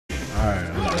Alright,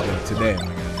 I'm gonna do it today,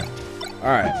 my guy.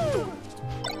 Alright.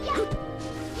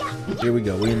 Here we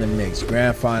go. We in the mix.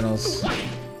 Grand finals.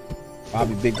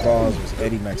 Bobby Big Balls versus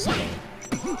Eddy Mexico.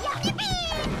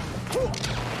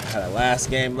 Had a last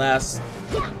game, last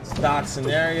stock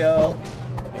scenario.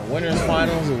 In winners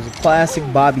finals, it was a classic.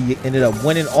 Bobby ended up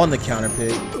winning on the counter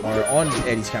pick, or on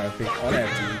Eddy's counter pick on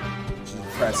FD, which is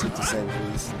impressive to say the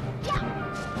least.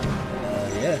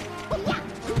 Yeah.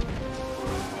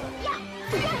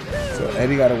 So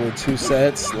Eddy got to win 2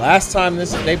 sets. Last time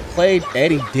they played,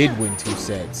 Eddy did win 2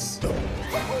 sets. So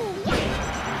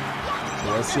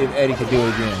let's see if Eddy can do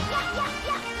it again.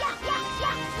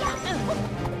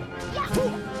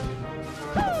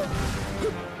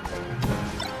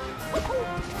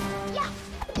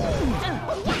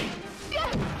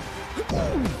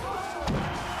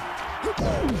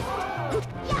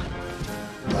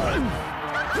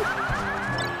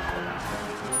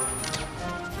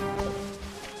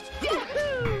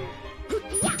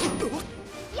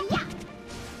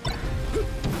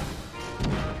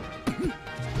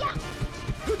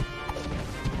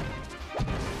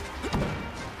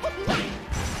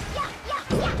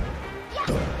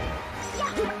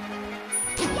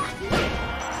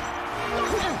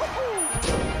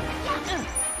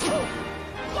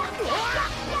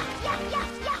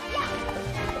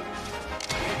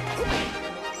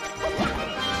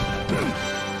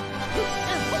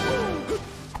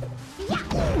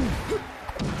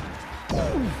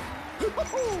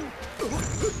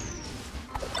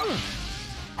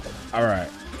 All right.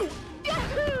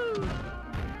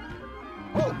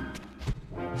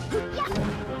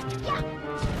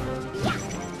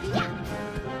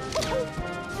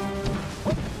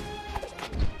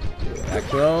 Back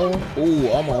throw. Ooh,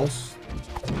 almost.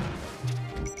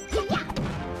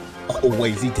 Oh,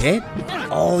 wait, is he dead?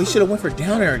 Oh, he should have went for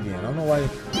down air again. I don't know why.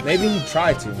 Maybe he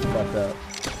tried to. He fucked up.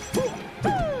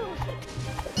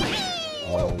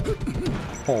 Oh.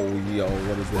 Oh, yo,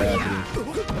 what is happening?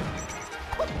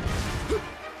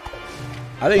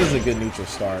 I think it's a good neutral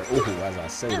start. Ooh, as I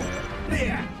say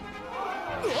that.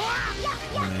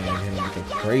 Oh, man, him looking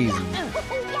crazy.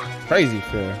 Crazy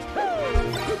fair.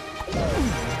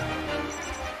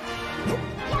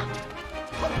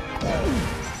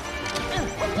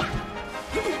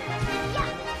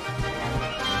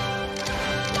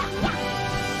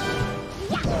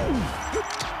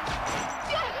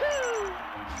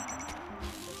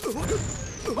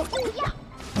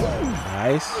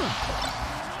 Nice.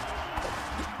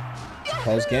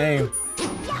 Close game.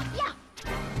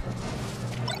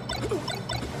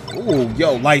 Ooh,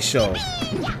 yo, light show.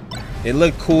 It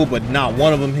looked cool, but not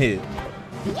one of them hit.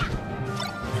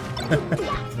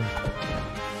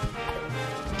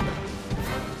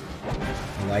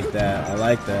 I like that. I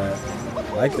like that.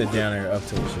 I like the down air up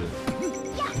tilt shit.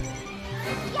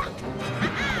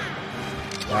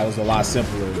 That was a lot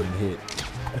simpler than hit.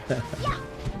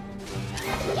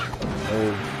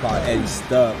 Oh, probably Eddy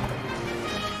stuck.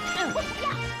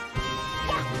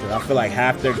 I feel like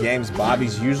half their games,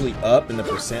 Bobby's usually up in the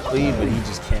percent lead, but he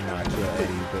just cannot kill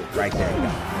Eddy. But right there, he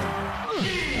got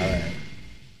him. All right.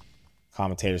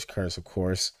 Commentator's curse, of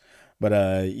course. But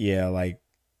yeah, like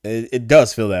it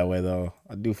does feel that way though.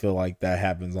 I do feel like that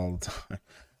happens all the time.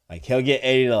 Like he'll get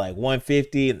Eddy to like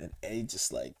 150, and then Eddy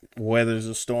just like weathers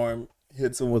a storm,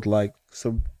 hits him with like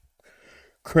some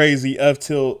crazy up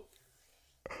tilt,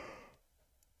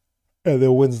 and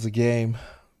then wins the game.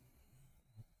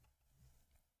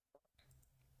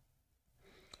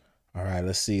 All right,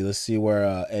 let's see. Let's see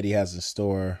where Eddy has in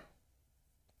store.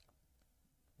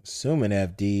 Assuming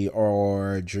FD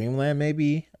or Dreamland,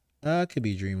 maybe. It could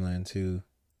be Dreamland too.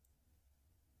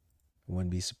 Wouldn't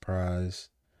be surprised.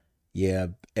 Yeah,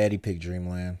 Eddy picked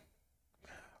Dreamland.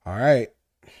 All right.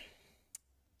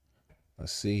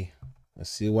 Let's see. Let's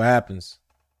see what happens.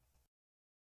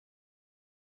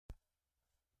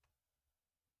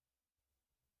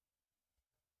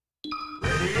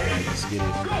 Let's get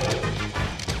it.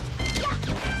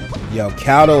 Yo,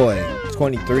 Cowboy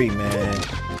 23, man.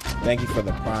 Thank you for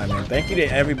the prime, man. Thank you to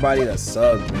everybody that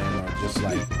subbed, man, or just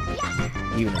like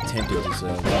even attempted to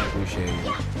sub. I appreciate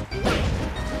it.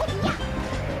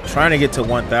 Trying to get to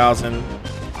 1,000.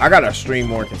 I gotta stream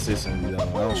more consistently though. I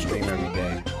don't stream every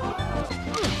day.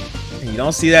 And you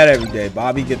don't see that every day.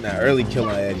 Bobby getting that early kill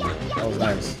on Eddy. That was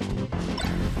nice.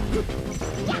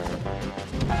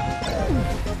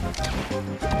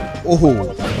 Oh,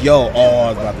 yo, oh,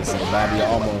 I was about to say, Bobby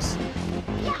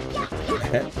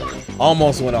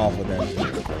almost went off with that shit.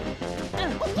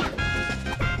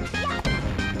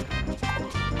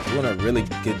 Doing a really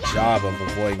good job of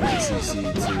avoiding the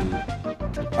CC too.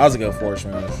 That was a good force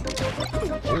rush.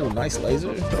 Oh, nice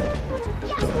laser.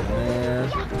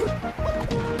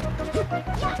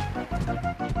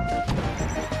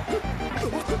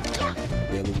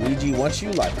 Eddie, once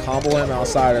you like combo him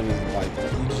outside of his, like,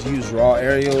 you just use raw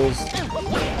aerials,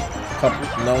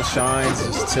 couple no shines,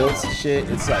 just tilts and shit,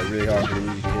 it's like really hard for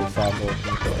Luigi to hit Falco.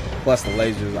 Plus the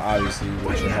lasers, obviously,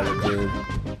 which are hella good.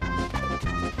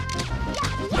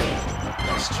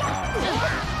 Nice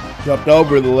chop. Jumped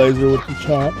over the laser with the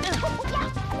chop.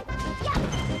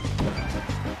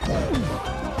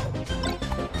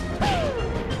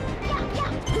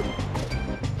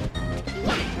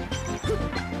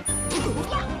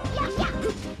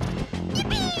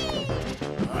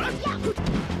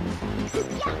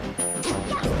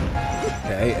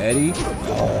 Okay, Eddy.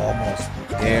 Oh, almost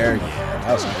there. Yeah,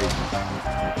 that was crazy.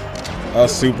 That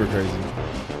was super crazy.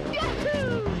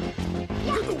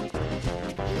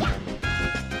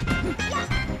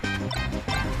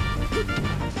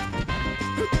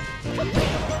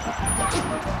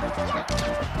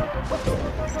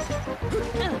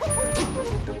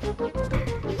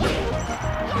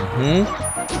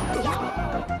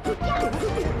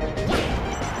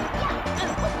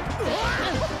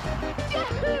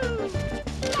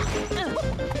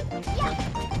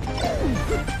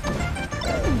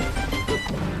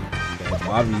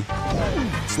 Bobby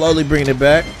slowly bringing it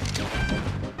back.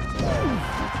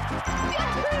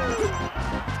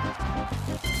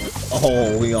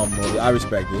 Oh, we almost. I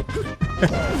respect it.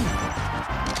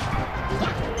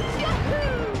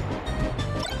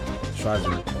 Tried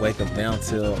to wake up down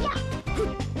till.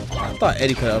 I thought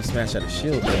Eddy could have up smashed at a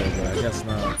shield there, but I guess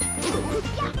not.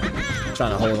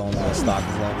 Trying to hold on to the stock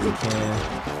as long as we can.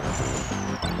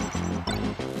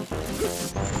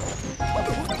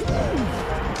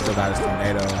 Still got his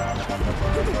tornado.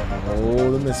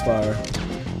 Oh, the misfire.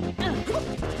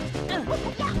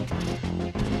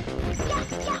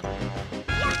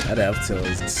 That F tilt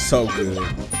is so good.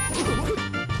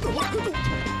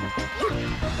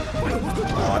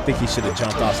 Oh, I think he should have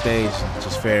jumped off stage.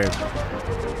 Just fair.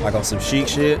 Like on some chic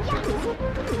shit.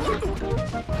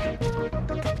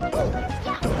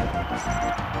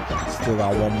 Still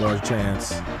got one more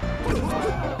chance.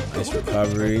 Nice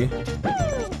recovery.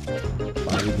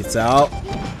 Bobby gets out.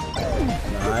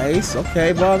 Nice.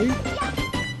 Okay, Bobby.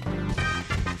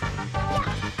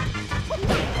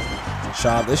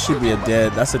 Shot. This should be a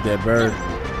dead. That's a dead bird.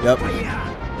 Yep.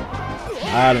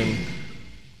 Got him.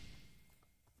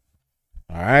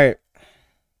 All right.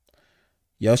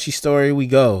 Yoshi story, we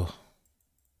go.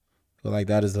 Feel like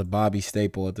that is a Bobby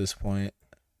staple at this point.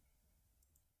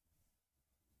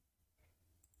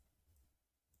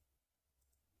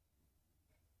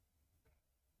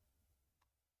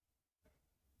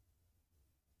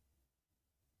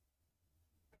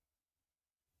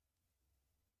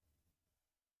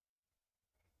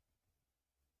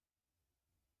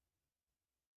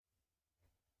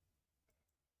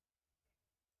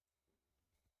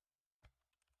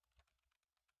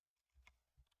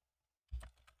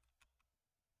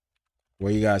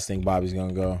 Where you guys think Bobby's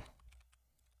gonna go?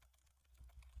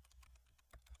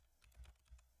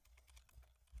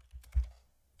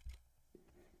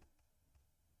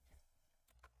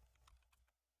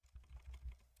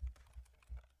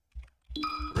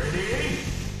 Ready?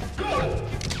 Go!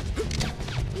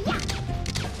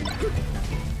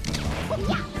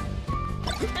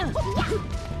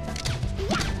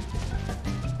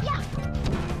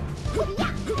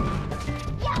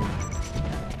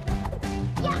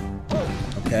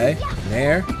 Okay,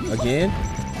 there again.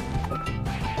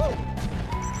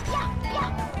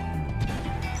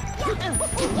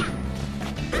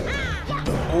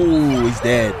 Oh, he's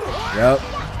dead. Yep.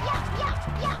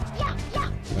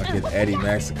 Look at Eddy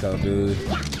Mexico, dude.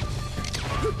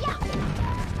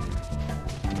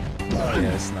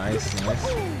 Yes, nice, nice.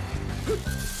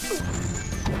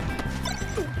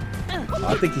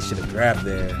 I think he should have grabbed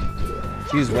there.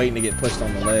 He was waiting to get pushed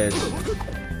on the ledge.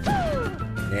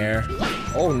 There.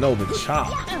 Oh no, the chop.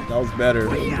 That was better.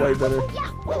 That was way better.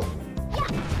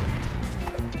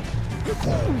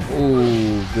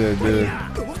 Ooh, good, good.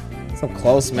 Some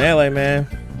close melee, man.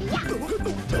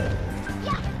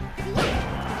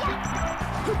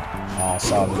 Oh,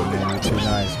 solid, man. You're too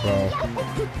nice, bro.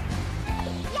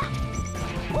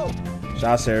 Shout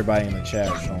out to everybody in the chat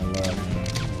showing love, man.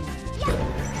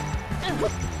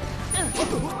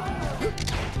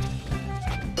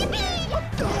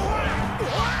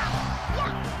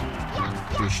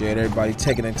 Appreciate everybody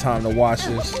taking the time to watch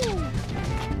this.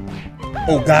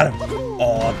 Oh, got him.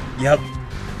 Oh, yep.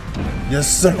 Yes,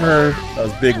 sir. That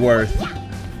was big worth.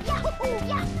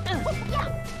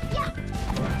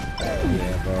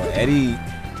 Yeah, bro. Eddy.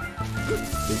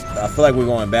 I feel like we're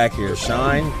going back here.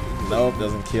 Shine. Nope,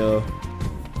 doesn't kill.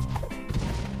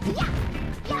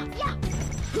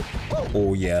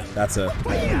 Oh yeah, that's a.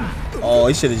 Oh,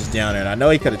 he should have just down there. I know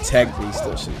he could have tagged, but he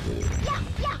still should have did it.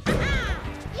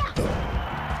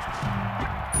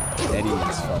 Eddy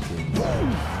is fucking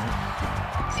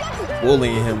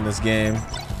bullying him this game.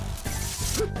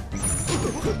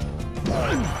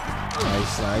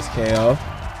 Nice KO.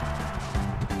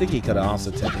 I think he could have also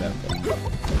taken that.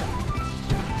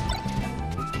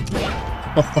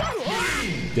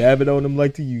 Dab it on him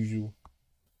like the usual.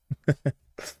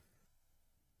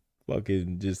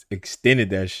 Fucking just extended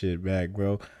that shit back,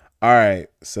 bro. All right,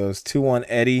 so it's 2-1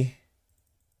 Eddy.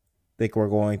 Think we're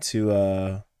going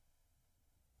to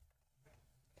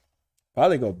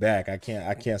probably go back. I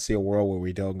can't see a world where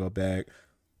we don't go back.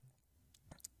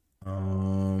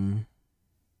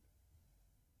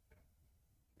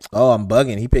 Oh, I'm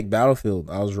bugging. He picked Battlefield.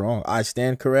 I was wrong. I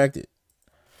stand corrected.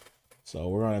 So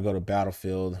we're gonna go to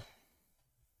Battlefield.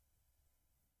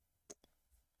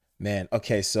 Man,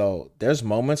 okay, so there's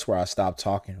moments where I stop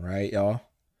talking, right, y'all?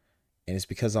 And it's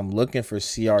because I'm looking for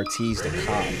CRTs to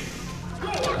cop,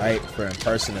 right, for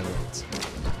in-person events.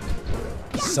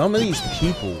 Some of these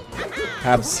people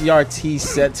have CRT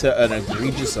set to an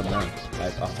egregious amount,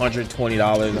 like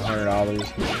 $120,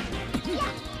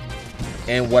 $100.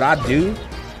 And what I do,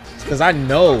 because I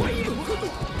know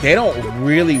they don't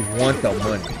really want the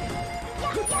money.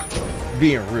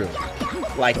 Being real,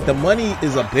 like the money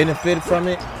is a benefit from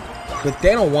it, but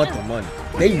they don't want the money.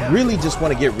 They really just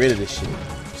want to get rid of this shit.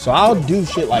 So I'll do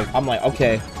shit like, I'm like,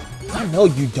 okay, I know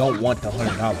you don't want the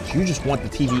 $100. You just want the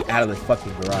TV out of the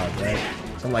fucking garage, right?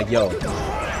 So I'm like, yo, you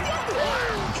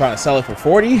trying to sell it for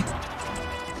 40?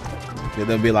 Then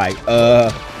they'll be like,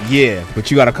 yeah,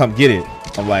 but you gotta come get it.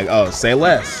 I'm like, oh, say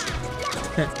less.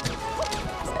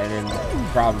 And then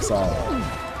problem solved.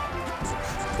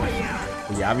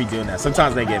 Yeah, I be doing that.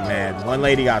 Sometimes they get mad. One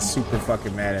lady got super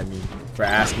fucking mad at me for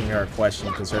asking her a question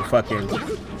because her fucking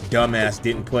dumbass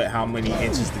didn't put how many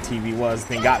inches the TV was.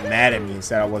 Then got mad at me and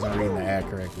said I wasn't reading the ad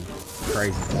correctly.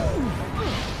 Crazy.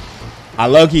 I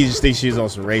low-key just think she was on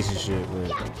some racist shit,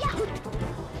 but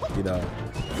you know,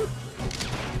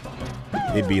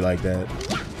 it'd be like that.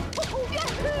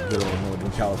 Good old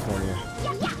Northern California.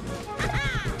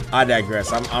 I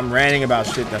digress. I'm ranting about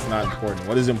shit that's not important.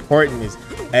 What is important is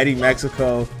Eddy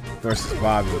Mexico versus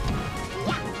Bobby.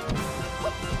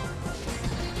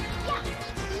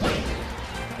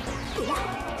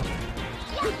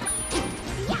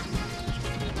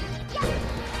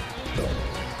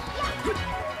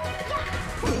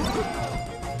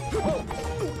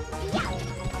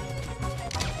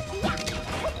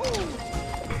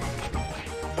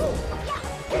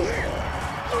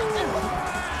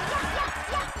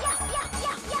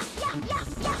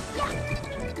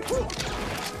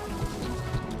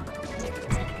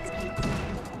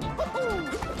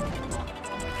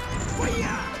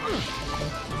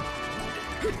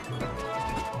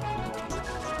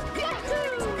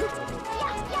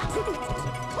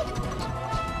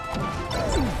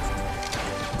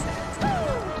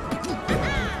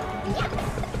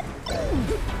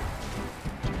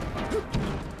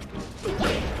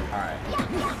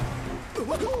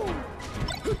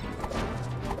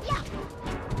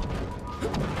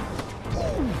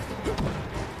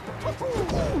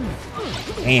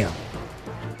 Damn.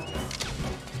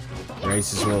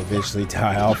 Racists will eventually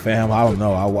die out, fam. I don't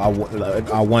know. I want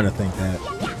to think that.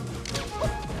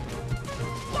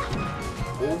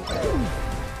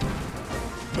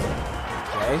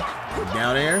 Okay.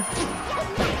 Down there.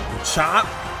 Chop.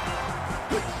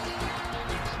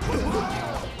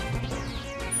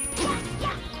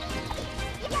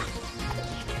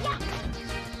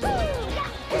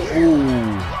 Ooh.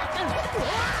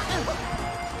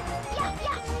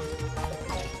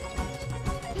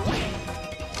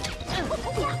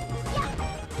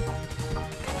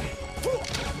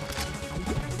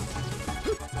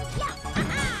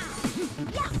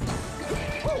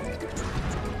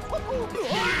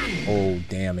 Oh,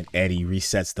 damn it. Eddy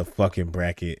resets the fucking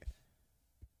bracket.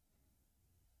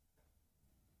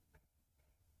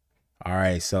 All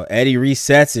right, so Eddy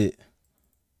resets it.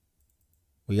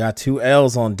 We got 2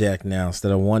 L's on deck now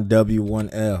instead of 1 W,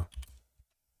 1 L.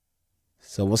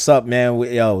 So what's up, man?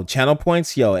 Yo, channel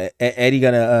points. Yo, Eddy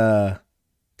gonna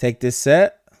take this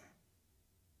set.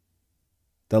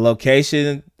 The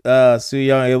location, Su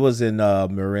Young, it was in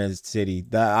Marin City.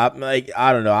 I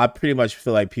don't know. I pretty much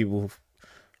feel like people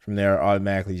from there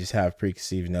automatically just have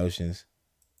preconceived notions.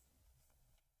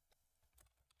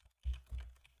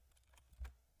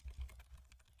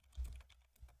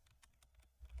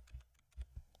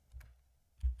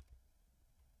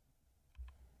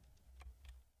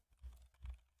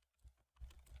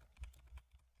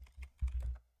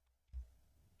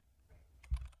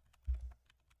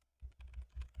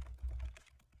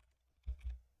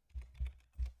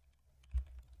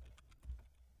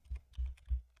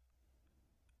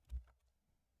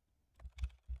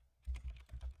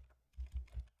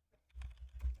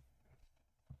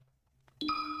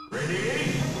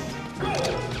 Ready? Go!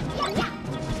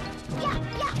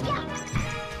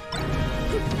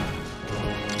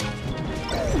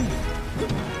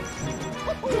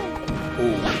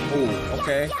 Ooh,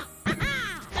 okay.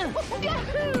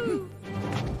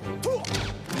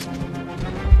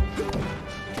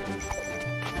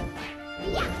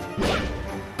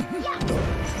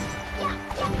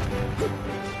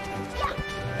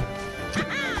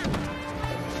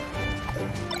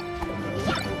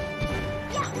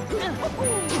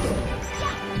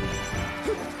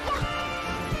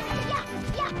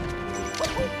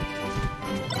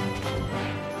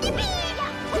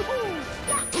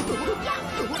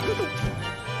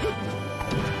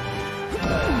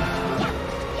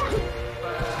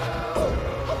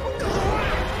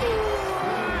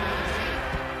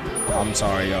 I'm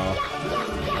sorry, y'all.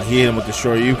 I hit him with the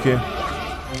Shoryuken.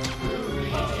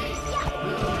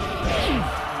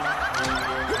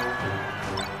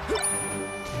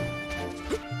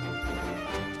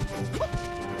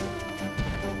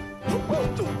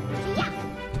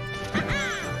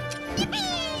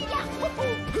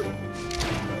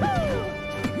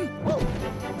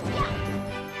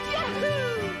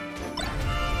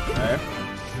 Okay.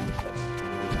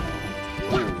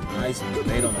 Ooh, nice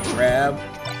bait on the grab.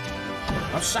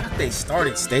 I'm shocked they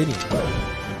started Stadium.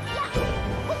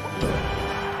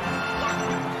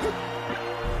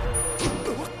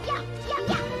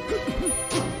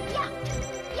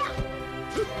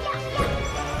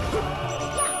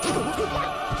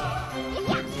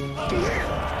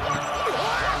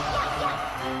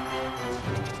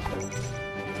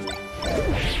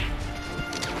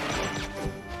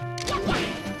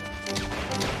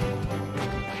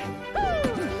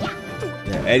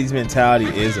 Yeah, Eddy's mentality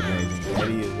is amazing.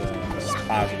 Eddy is just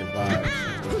positive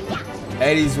vibes.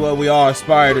 Eddy's what we all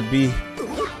aspire to be.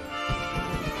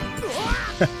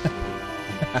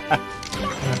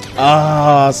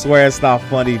 Oh, I swear it's not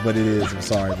funny, but it is. I'm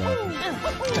sorry, man.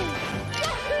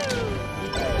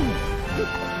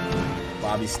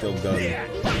 Bobby's still going.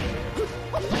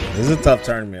 This is a tough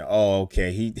tournament. Oh,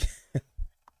 okay. He,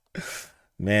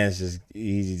 man, it's just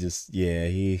easy. Just yeah,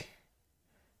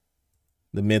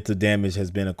 the mental damage has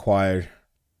been acquired.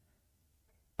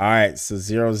 All right, so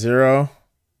 0-0.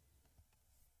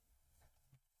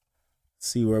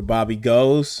 See where Bobby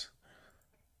goes.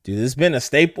 Dude, this has been a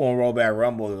staple in Rollback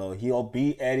Rumble, though. He'll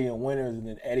beat Eddy in winners, and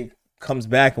then Eddy comes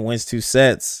back and wins 2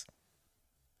 sets.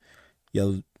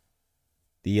 Yo,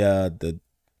 the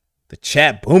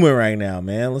chat booming right now,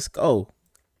 man. Let's go.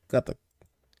 Got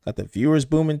the viewers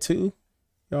booming too.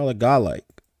 Y'all are godlike.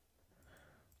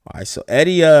 All right, so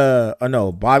Eddy, oh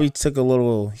no, Bobby took a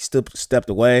little. He still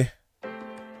stepped away.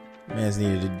 Man's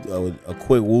needed a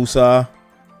quick woosah.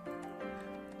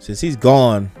 Since he's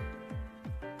gone,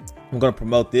 I'm gonna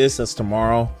promote this. That's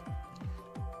tomorrow.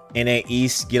 NA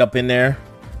East, get up in there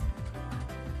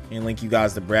and link you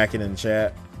guys the bracket in the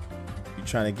chat. You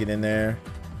trying to get in there?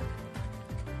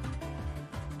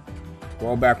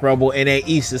 Rollback Rumble NA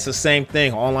East. It's the same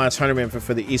thing. Online tournament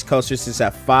for the East Coasters. It's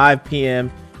at 5 p.m.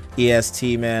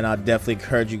 EST, man. I definitely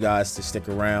encourage you guys to stick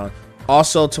around.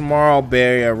 Also, tomorrow, Bay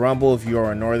Area Rumble. If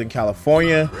you're in Northern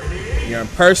California, you're in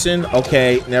person.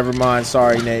 Okay, never mind.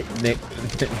 Sorry,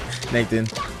 Nathan.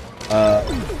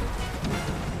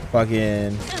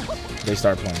 Fucking, they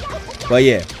start playing. But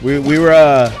yeah, we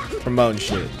were promoting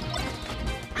shit.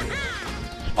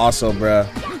 Also, bruh,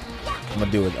 I'm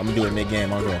gonna do it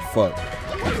mid-game. I don't give a fuck.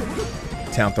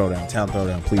 Town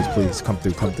throwdown. Please, come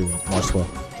through. March 12.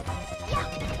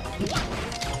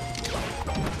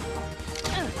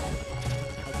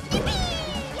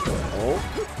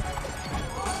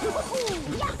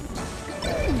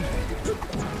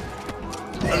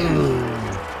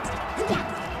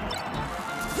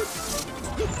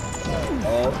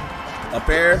 Up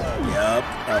air. Yep,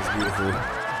 that was beautiful.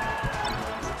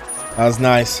 That was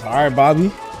nice. All right,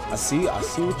 Bobby. I see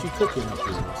what you're cooking up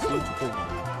here. I see what you're cooking.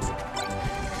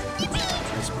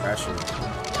 Nice pressure.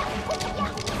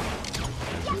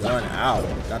 One out.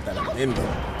 Got that in me.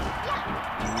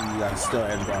 You gotta still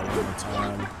end that one more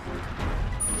time.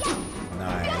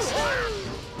 Nice.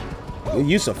 Good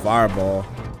use of fireball.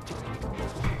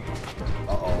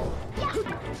 Uh-oh.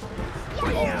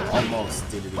 Oh, almost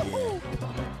did it again.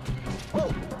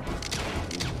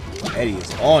 Eddy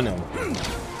is on him.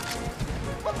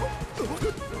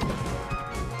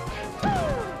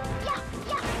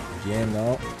 Yeah,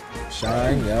 no.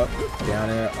 Shine, yep. Down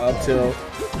there, up tilt.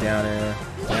 Down there.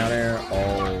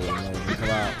 Oh, no, come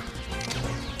out.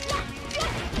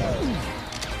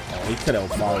 Oh, he could have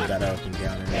followed that up and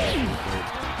down there.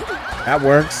 That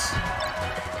works.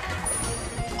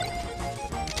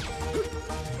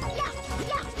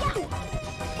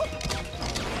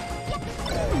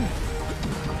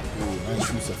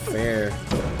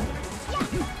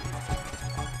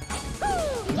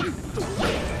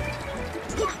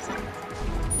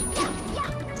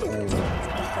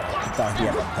 thought he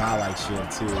had a godlike shield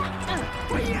too.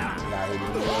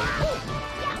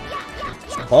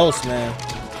 It's close, man.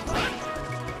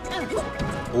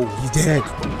 Oh, he's dead.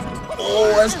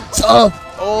 Oh, that's tough.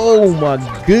 Oh my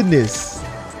goodness.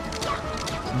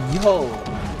 Yo.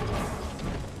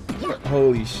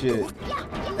 Holy shit.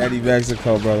 Eddy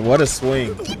Mexico, brother. What a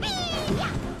swing.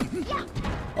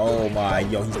 Oh my,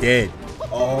 yo, he's dead.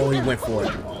 Oh, he went for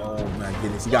it. Oh my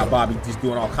goodness. He got Bobby just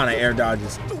doing all kind of air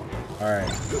dodges. Alright.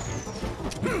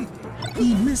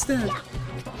 He missed that.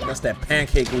 That's that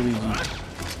pancake Luigi. And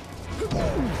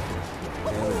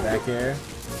back air.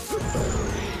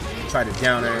 Try to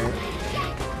down air.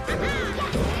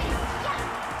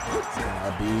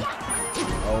 RB.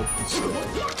 Oh, shit.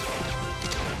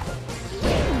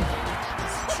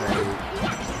 Trade.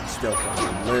 Still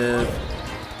trying to live.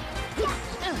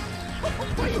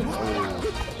 Oh,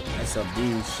 nice up B.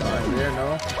 Shine there,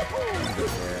 no? Good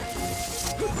there.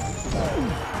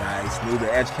 Nice. Knew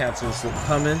the edge cancels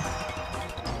coming.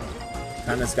 Kind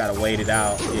of just gotta wait it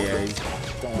out. Yeah, you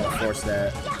don't want to force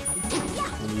that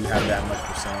when you have that much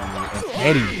percent. And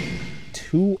Eddy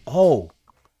 2-0.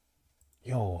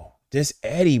 Yo, this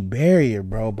Eddy barrier,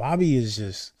 bro. Bobby is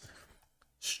just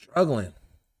struggling.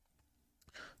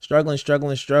 Struggling.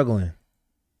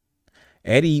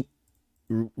 Eddy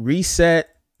reset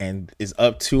and is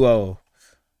up 2-0.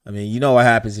 I mean, you know what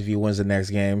happens if he wins the next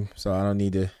game, so I don't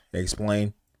need to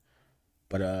explain.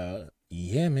 But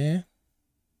yeah, man.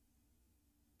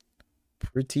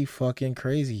 Pretty fucking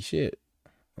crazy shit.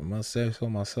 I must say so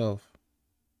myself.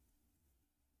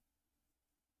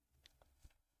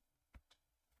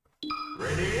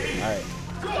 Ready? All right.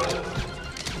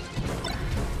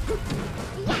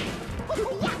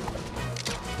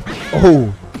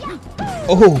 Oh.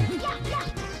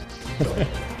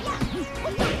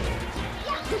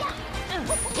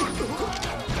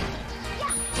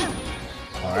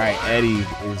 All right, Eddy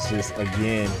is just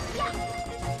again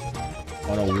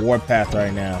on a warpath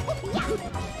right now.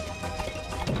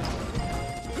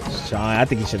 Shine. I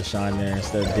think he should have shined there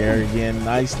instead of dare again.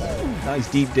 Nice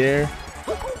deep dare.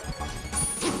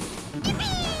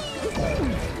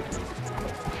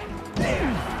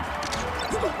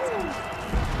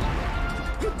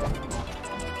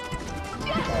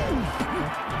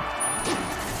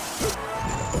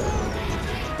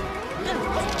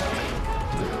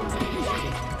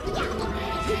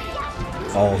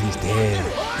 Oh, he's dead.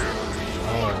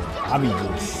 Oh, Bobby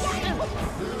just...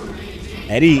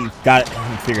 Eddy got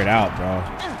him figured out, bro.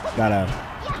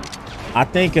 I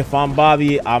think if I'm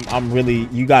Bobby, I'm really...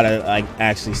 You gotta, like,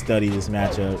 actually study this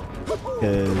matchup.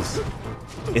 Because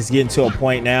it's getting to a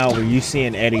point now where you're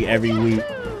seeing Eddy every week.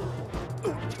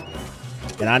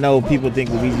 And I know people think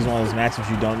Luigi's one of those matches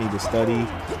you don't need to study.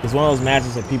 It's one of those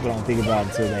matches that people don't think about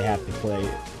until they have to play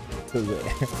it.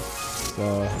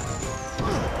 So...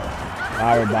 If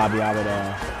I were Bobby, I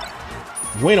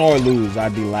would win or lose,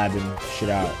 I'd be labbing shit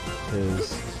out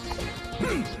because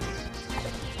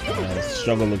the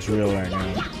struggle looks real right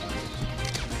now.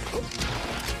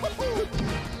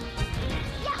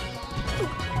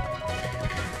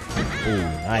 Ooh,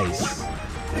 nice.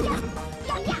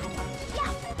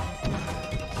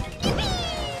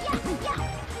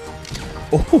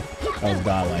 Oh, that was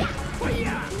godlike.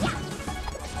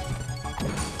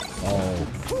 Oh,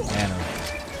 man.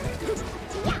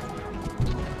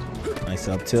 Nice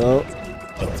up tilt.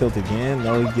 Up tilt again.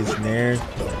 No, he gets nared.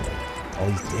 Oh,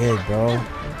 he's dead, bro.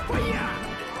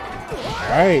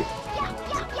 Alright.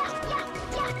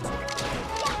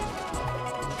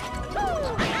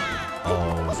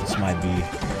 Oh, this might be.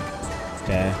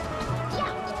 Okay.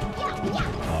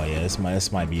 Oh yeah, this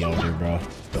might be over, bro.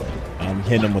 I'm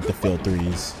hitting him with the field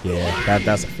threes. Yeah,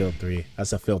 that's a field three.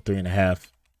 That's a field 3.5.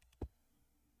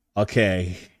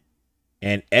 Okay.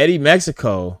 And Eddy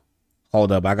Mexico.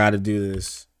 Hold up, I gotta do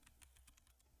this.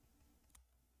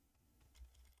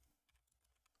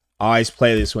 I always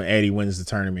play this when Eddy wins the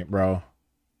tournament, bro.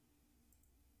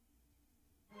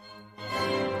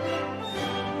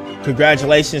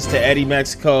 Congratulations to Eddy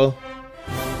Mexico.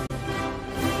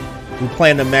 We're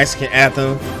playing the Mexican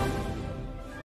anthem.